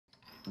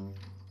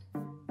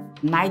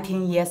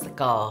19 years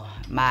ago,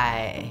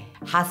 my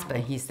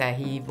husband, he said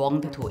he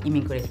wanted to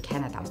immigrate to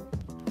Canada.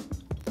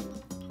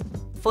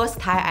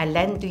 First time I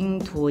landing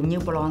to New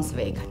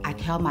Brunswick, I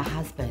tell my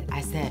husband,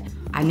 I said,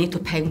 I need to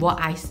paint what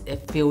I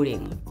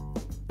feeling.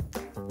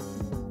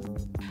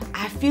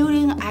 I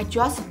feeling I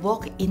just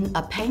walk in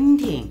a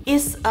painting.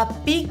 It's a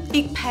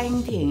big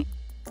painting.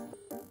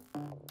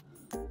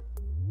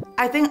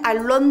 I think I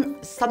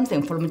learned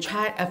something from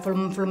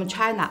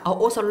China. I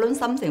also learned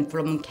something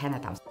from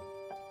Canada.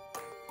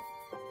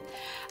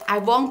 I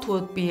want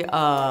to be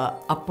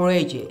a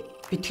bridge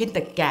between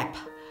the gap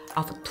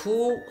of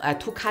two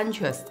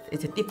countries.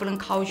 It's a different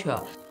culture.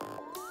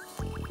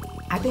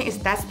 I think it's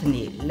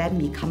destiny. Let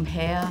me come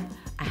here.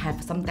 I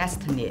have some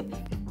destiny.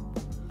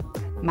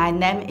 My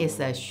name is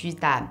Xu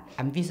Dan.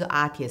 I'm a visual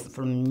artist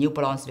from New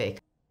Brunswick.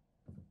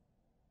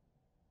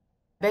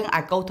 When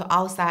I go to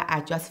outside,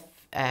 I just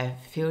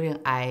feeling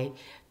I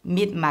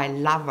meet my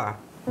lover.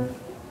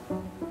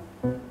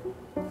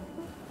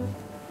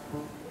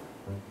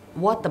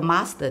 What the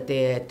master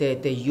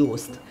they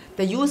used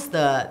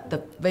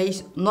the way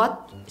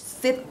not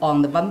sit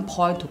on the one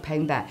point to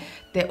paint that.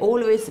 They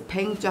always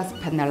paint just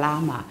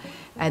panorama,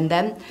 and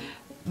then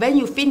when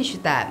you finish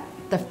that,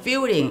 the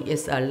feeling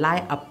is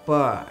like a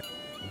bird.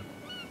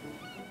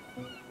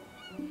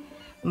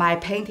 My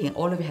painting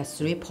always has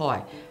 3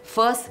 points.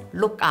 First,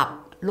 look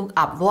up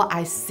what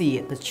I see,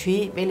 the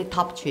tree, very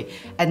top tree,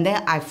 and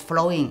then I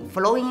flowing.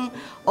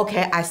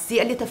 Okay, I see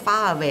a little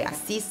far away. I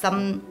see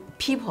some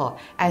people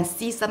and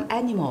see some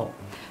animal,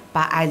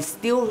 but I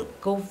still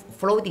go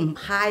floating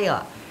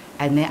higher,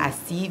 and then I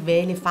see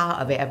very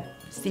far away, I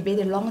see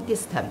very long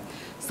distance.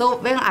 So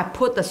when I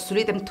put the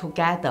 3 of them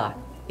together,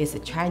 it's a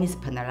Chinese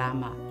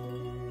panorama.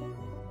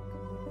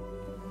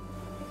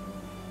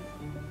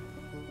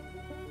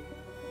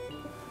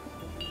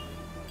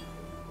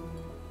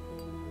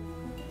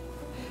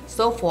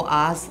 So for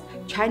us,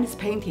 Chinese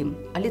painting,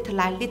 a little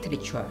like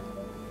literature.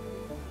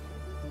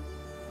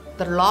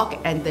 The log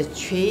and the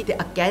tree,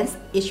 they're against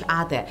each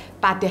other,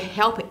 but they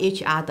help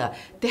each other.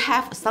 They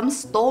have some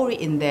story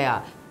in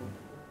there.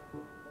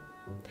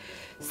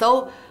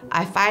 So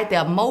I find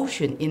the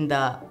emotion in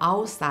the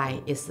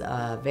outside is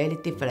very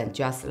different,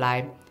 just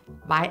like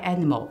by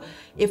animal.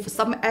 If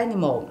some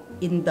animal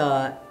in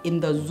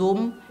the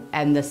room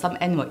and some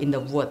animal in the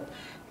wood,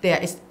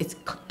 it's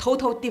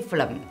total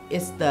different.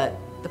 It's the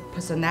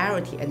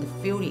personality and the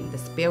feeling, the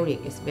spirit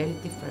is very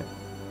different.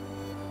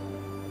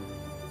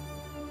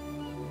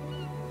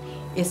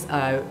 It's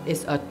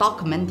a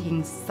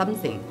documenting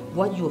something,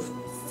 what you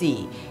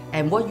see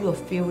and what you're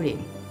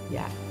feeling,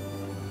 yeah.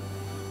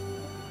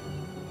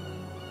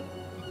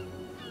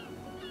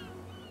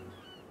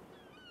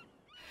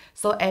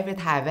 So every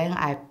time when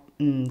I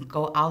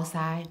go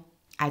outside,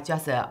 I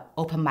just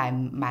open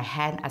my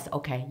hand. I say,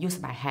 okay, use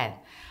my hand.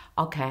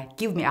 Okay,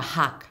 give me a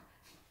hug,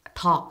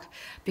 talk,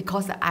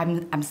 because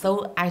I'm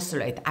so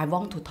isolated. I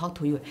want to talk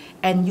to you,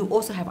 and you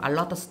also have a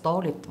lot of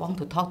story want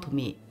to talk to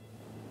me.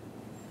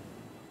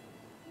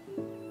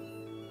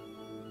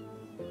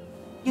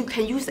 You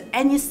can use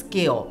any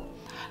skill,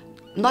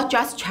 not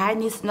just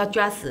Chinese, not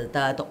just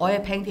the oil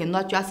painting,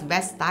 not just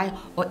West style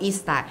or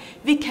East style.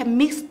 We can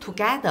mix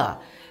together.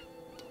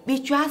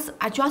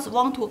 I just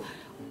want to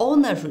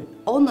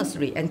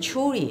honestly and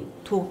truly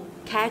to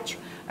catch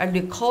a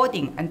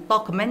recording and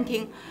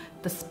documenting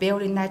the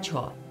spirit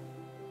nature.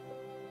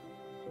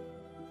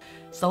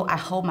 So I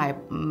hold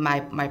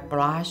my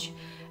brush.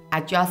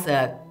 I just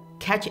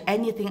catch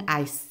anything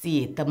I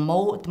see, the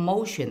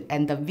motion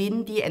and the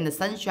windy and the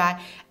sunshine.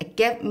 It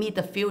gave me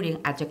the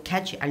feeling. I just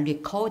catch a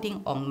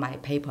recording on my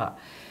paper.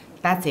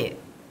 That's it.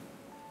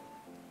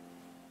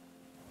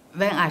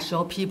 When I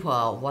show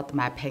people what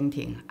my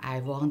painting, I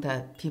want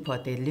people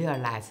to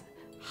realize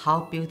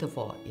how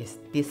beautiful is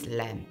this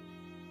land.